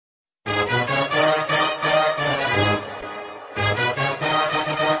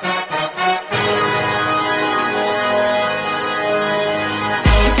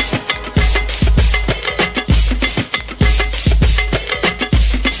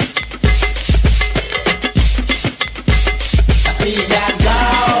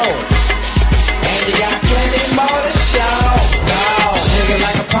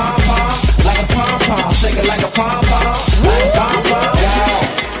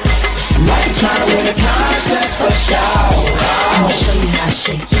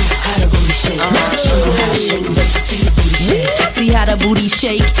shake, how the booty shake. Show you how to shake, let you see the booty shake. See how the booty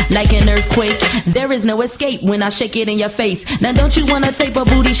shake like an earthquake. There is no escape when I shake it in your face. Now don't you wanna tape a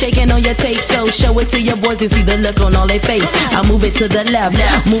booty shaking on your tape? So show it to your boys and see the look on all their face. I move it to the left,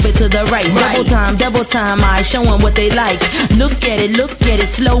 move it to the right. Double time, I show them what they like. Look at it,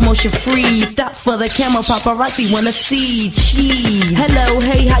 slow motion freeze. Stop for the camera, paparazzi wanna see. Cheese. Hello,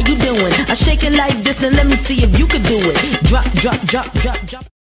 hey, how you doing? I shake it like this, now let me see if you could do it. Drop, drop, drop, drop, drop.